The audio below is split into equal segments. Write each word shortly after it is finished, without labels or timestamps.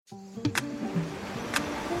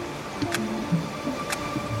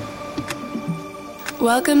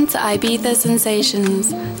Welcome to Ibiza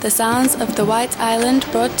Sensations, the sounds of the White Island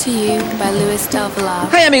brought to you by Luis Del Villar.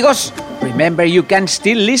 Hi amigos! Remember you can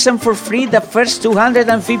still listen for free the first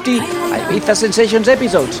 250 Ibiza Sensations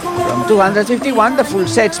episodes. From 251 the full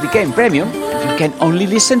sets became premium. You can only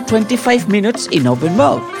listen 25 minutes in open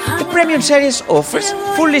mode. The premium series offers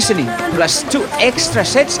full listening, plus 2 extra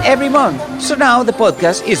sets every month. So now the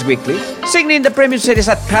podcast is weekly. Signing the premium series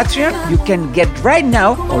at Patreon, you can get right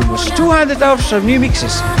now almost 200 hours of new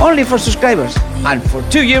mixes, only for subscribers, and for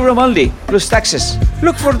 €2 only, plus taxes.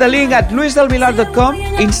 Look for the link at luisdelvillar.com,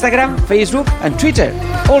 Instagram, Facebook, and Twitter.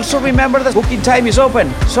 Also remember that booking time is open.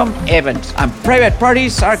 Some events and private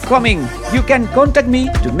parties are coming. You can contact me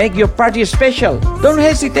to make your party special. Don't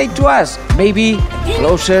hesitate to ask. Maybe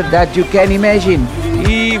closer than you can imagine.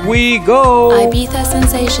 Here we go! Ibiza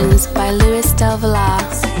Sensations by Luis Del Villar.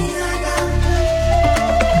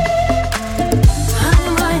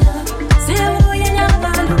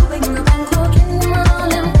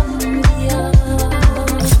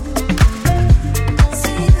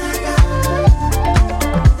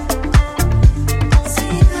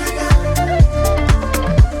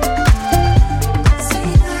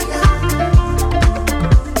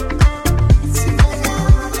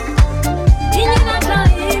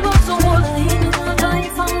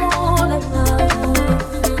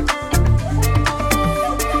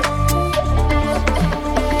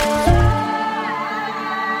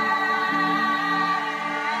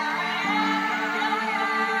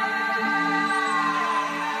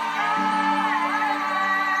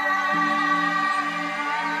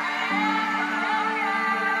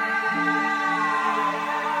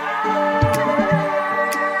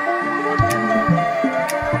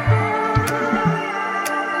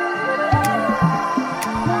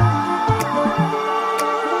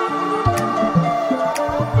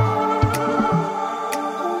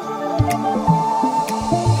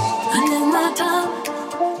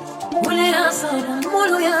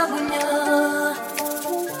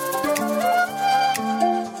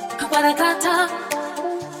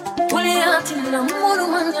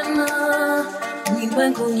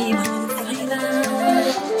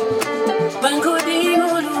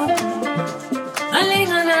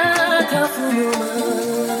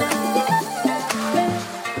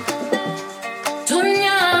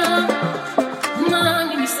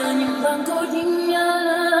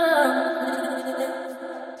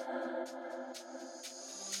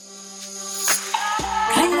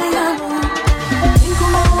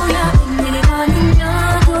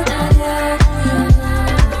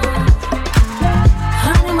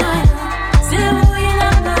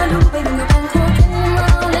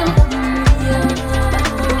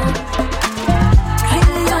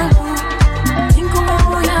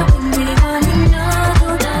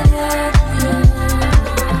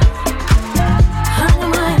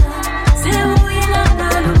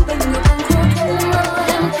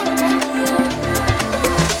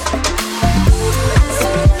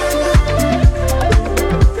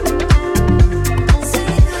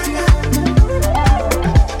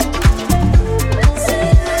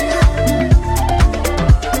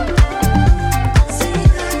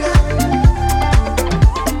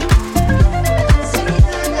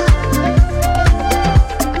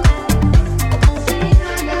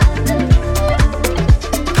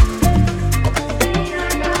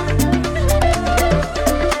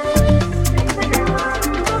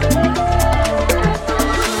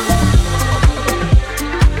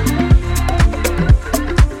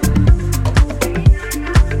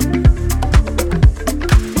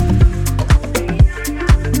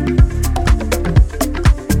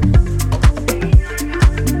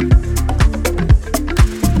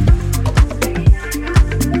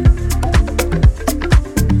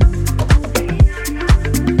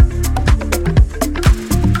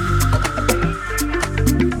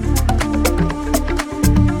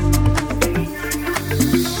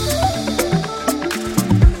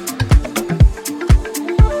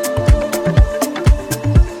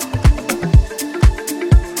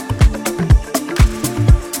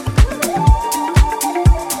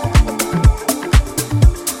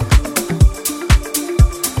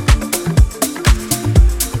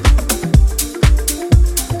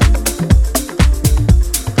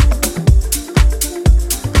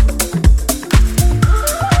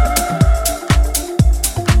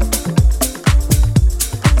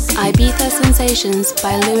 Ibiza Sensations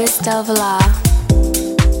by Luis Del Villar.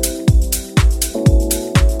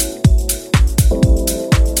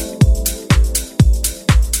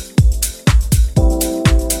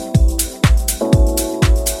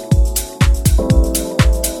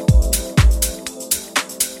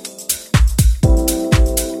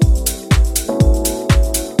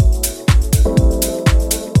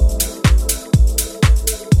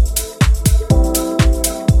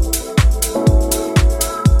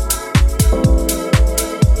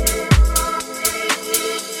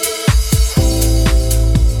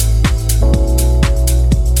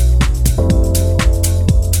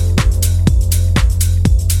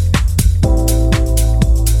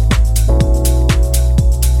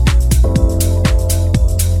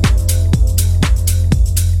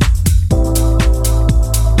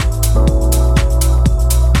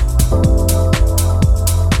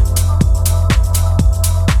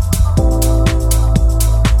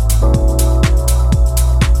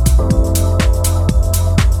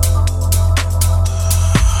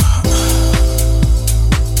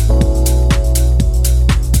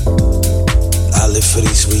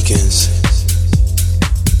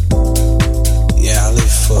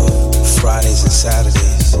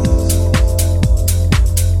 Saturdays.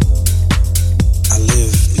 I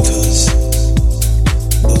live because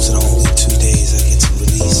those are the only 2 days I get to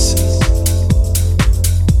release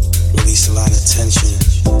a lot of tension,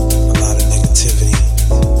 a lot of negativity,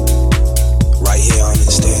 right here on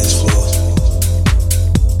this dance floor.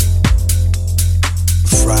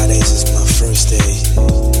 Fridays is my first day.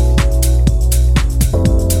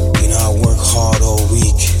 You know, I work hard all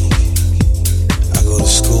week. I go to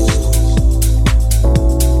school.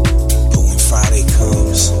 But when Friday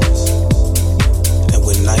comes, and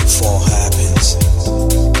when nightfall happens,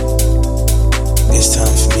 it's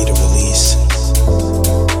time for me to release.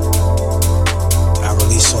 I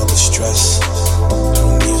release all the stress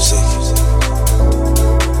through music.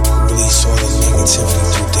 Release all the negativity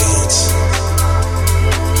through dance.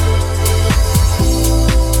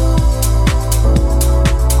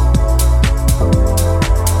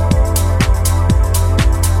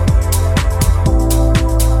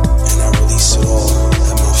 And I release it all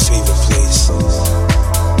at my favorite place.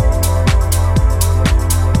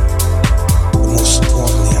 But most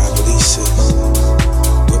importantly, I release it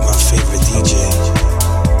with my favorite DJ.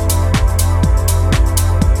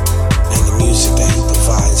 And the music that he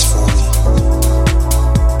provides for me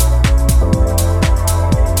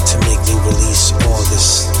to make me release all this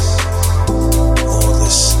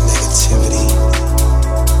negativity.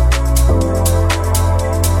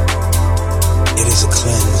 It is a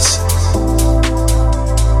cleanse.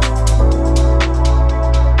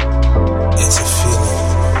 It's a feeling.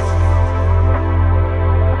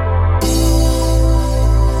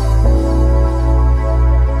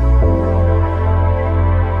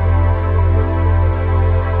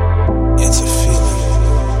 It's a feeling.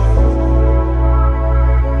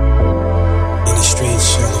 In a strange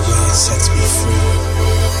sort of way, it sets me free.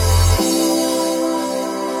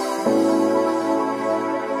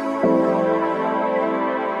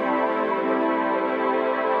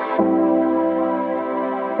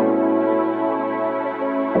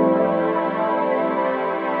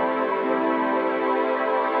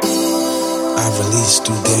 I release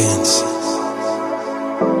through dance.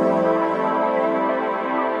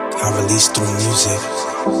 I release through music.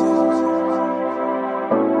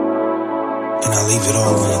 And I leave it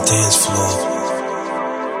all on the dance floor.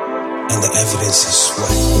 And the evidence is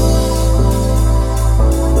sweat.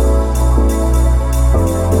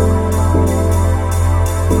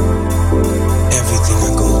 Everything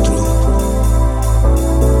I go through,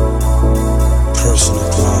 personal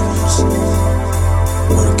problems,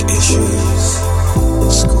 work issues,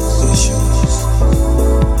 school issues,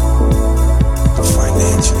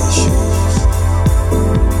 financial issues,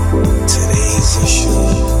 today's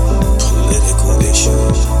issues, political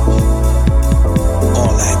issues,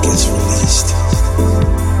 all that gets released.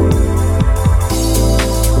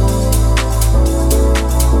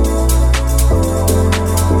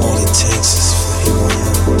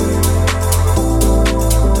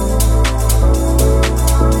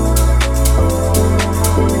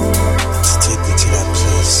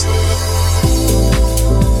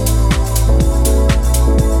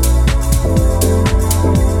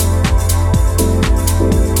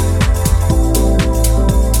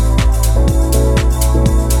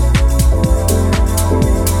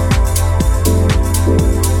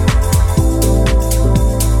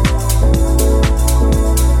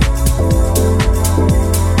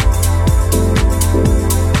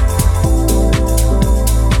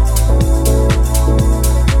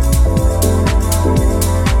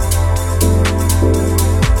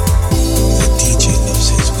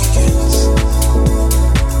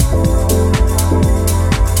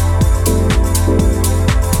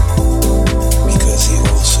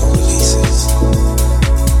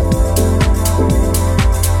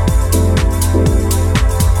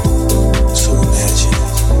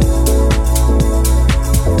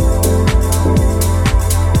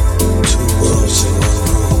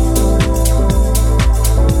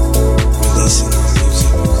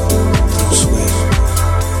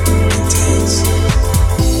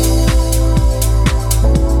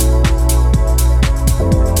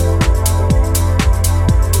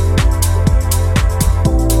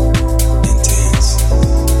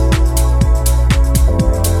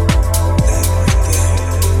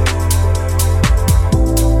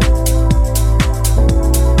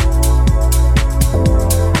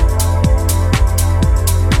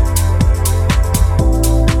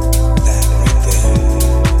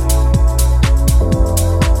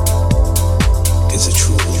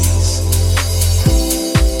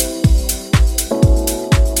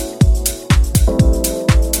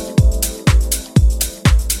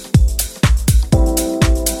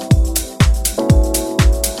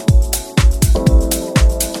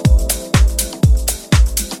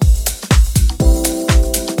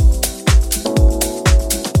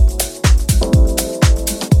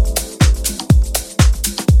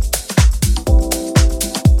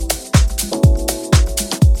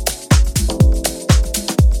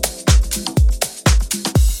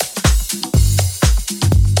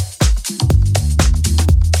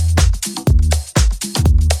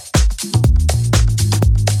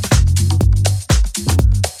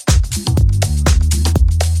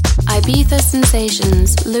 Ibiza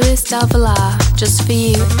Sensations, Luis Del Villar, just for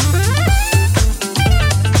you.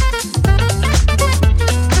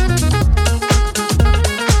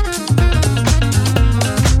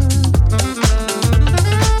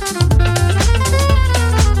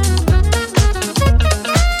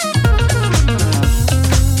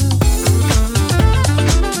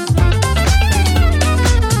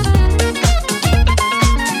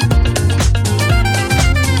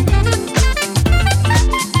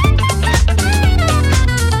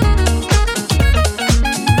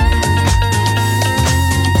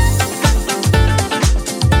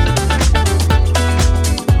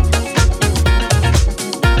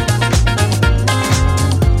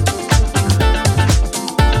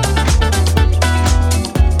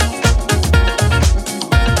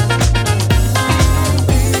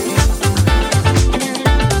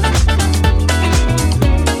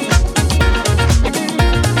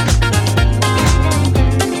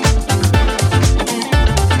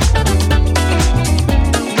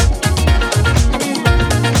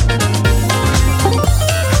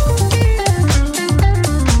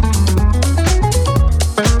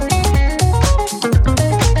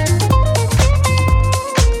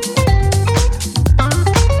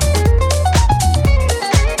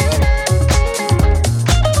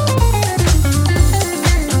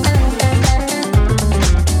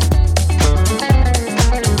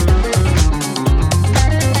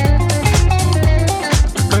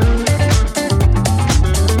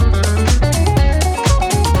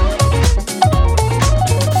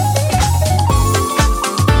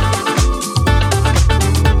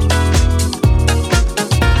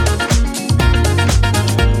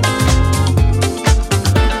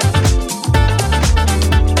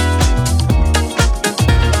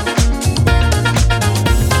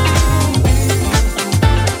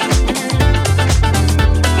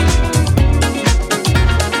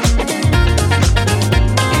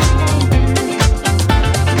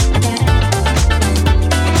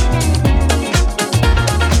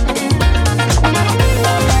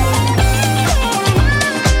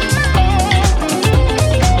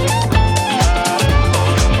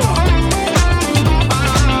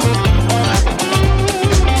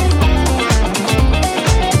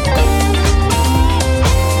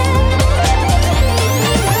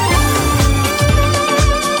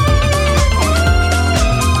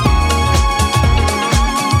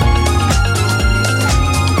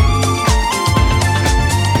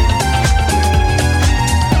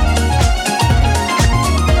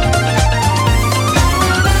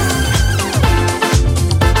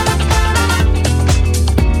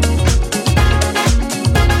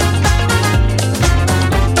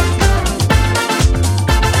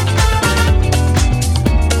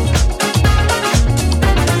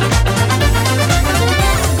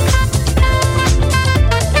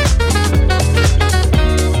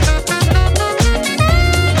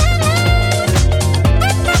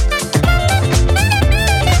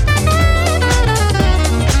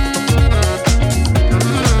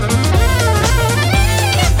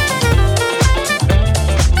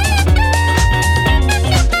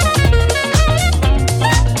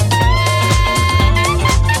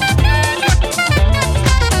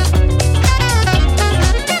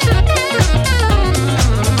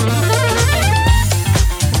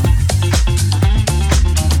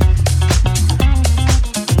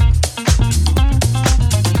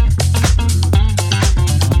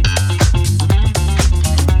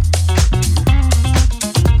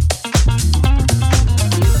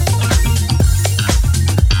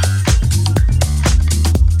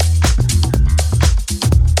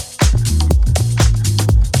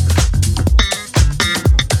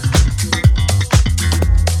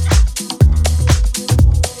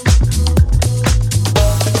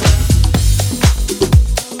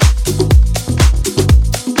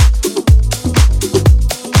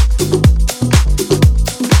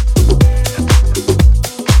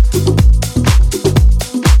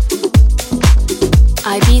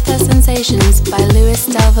 Ibiza Sensations by Luis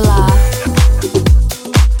Del Villar.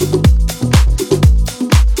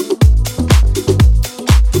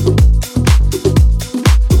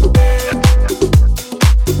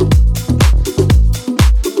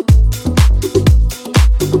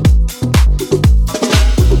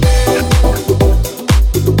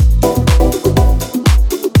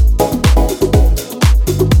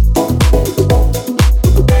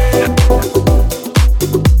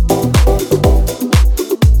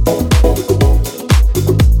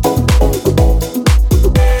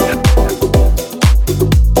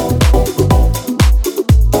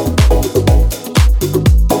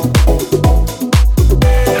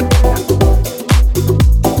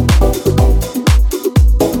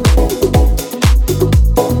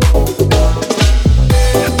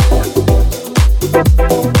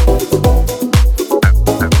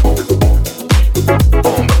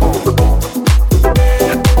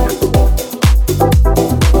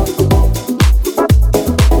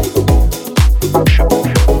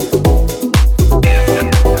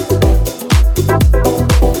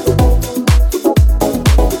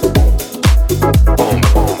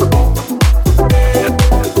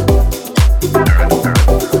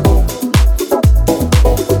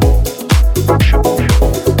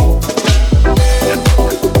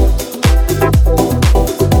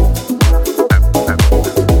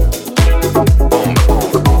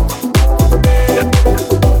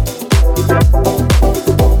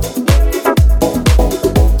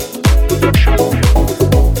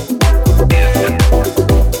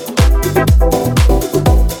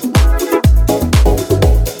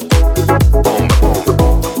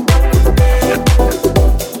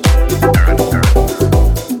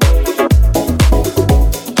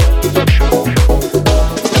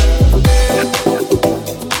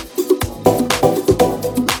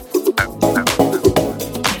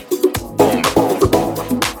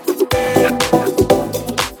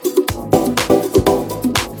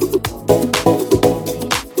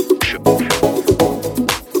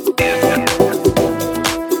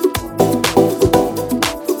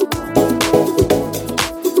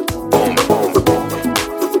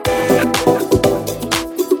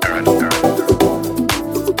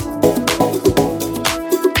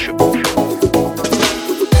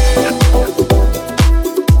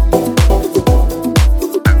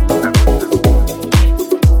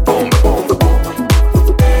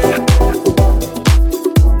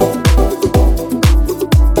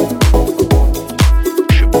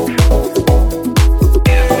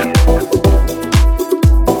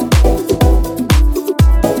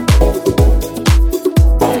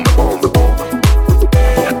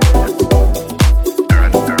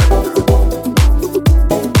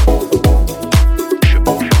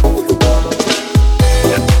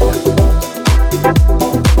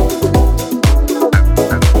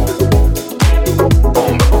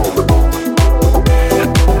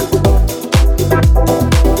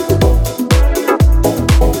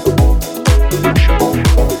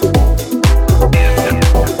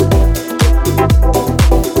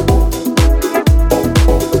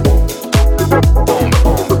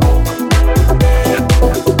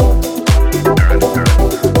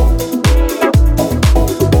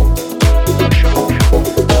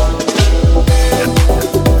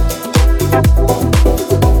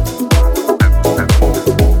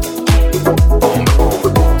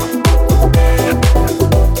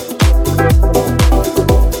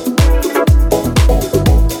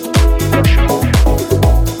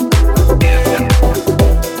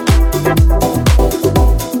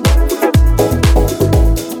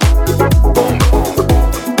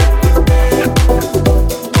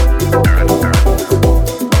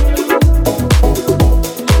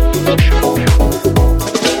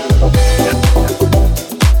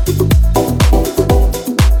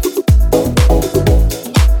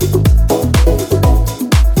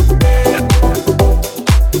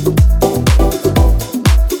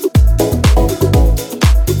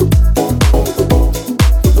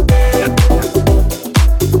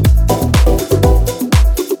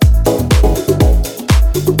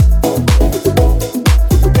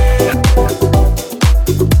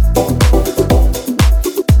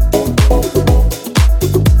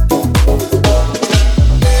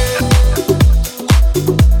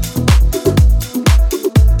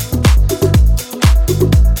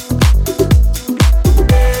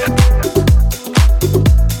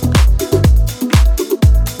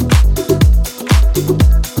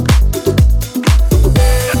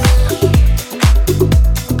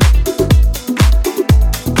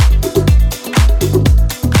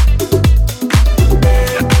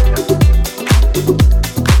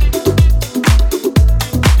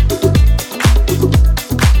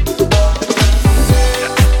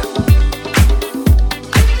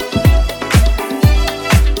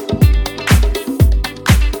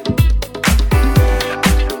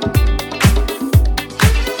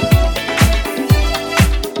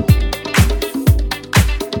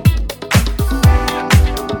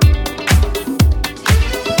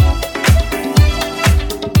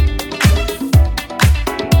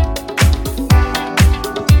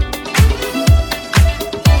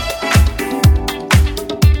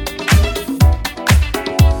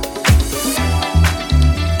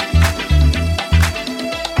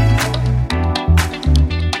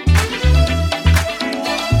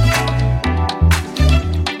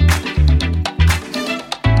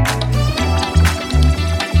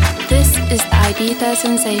 Ibiza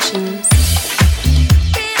Sensations.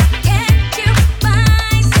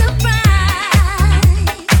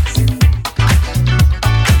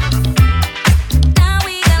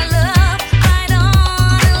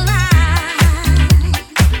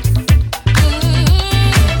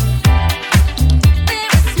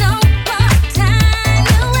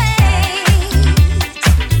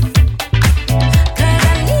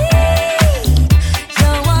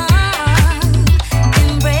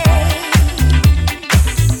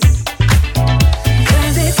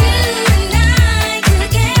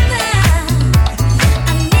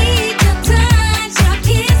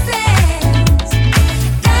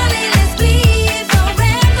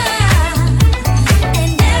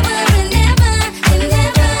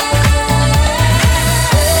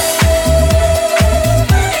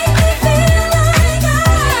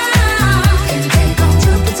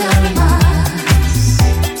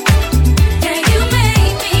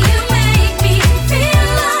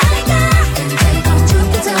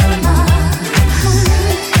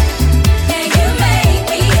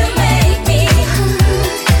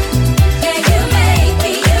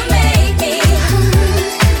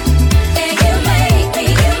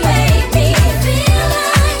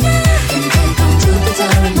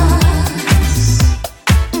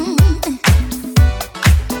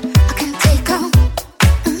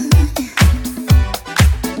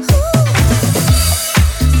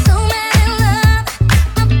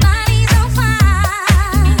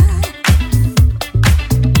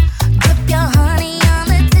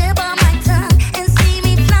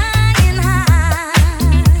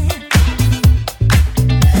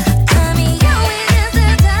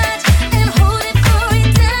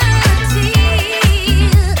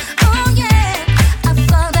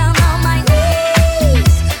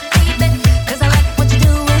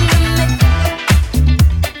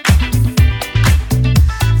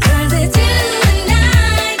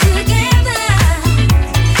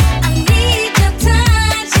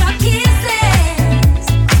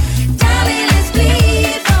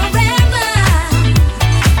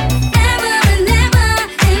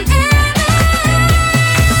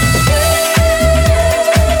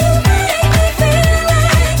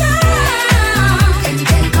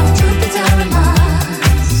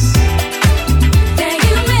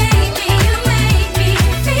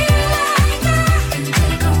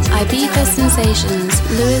 Ibiza Sensations,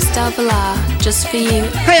 Luis Del Villar, just for you.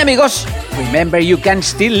 Hi amigos! Remember you can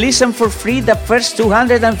still listen for free the first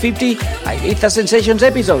 250 Ibiza Sensations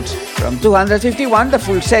episodes. From 251 the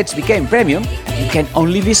full sets became premium and you can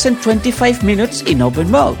only listen 25 minutes in open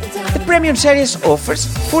mode. The premium series offers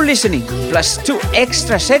full listening plus 2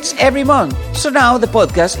 extra sets every month. So now the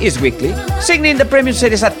podcast is weekly. Signing the premium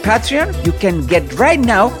series at Patreon, you can get right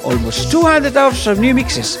now almost 200 hours of new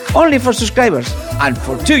mixes only for subscribers and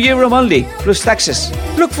for €2 only plus taxes.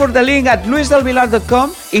 Look for the link at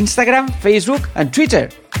luisdelvillar.com, Instagram, Facebook and Twitter.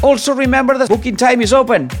 Also remember that booking time is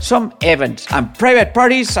open. Some events and private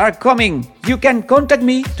parties are coming. You can contact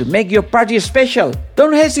me to make your party special.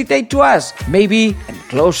 Don't hesitate to ask. Maybe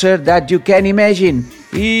closer than you can imagine.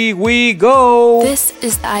 Here we go. This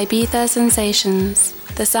is the Ibiza Sensations,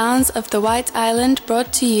 the sounds of the White Island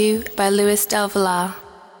brought to you by Luis Del Villar.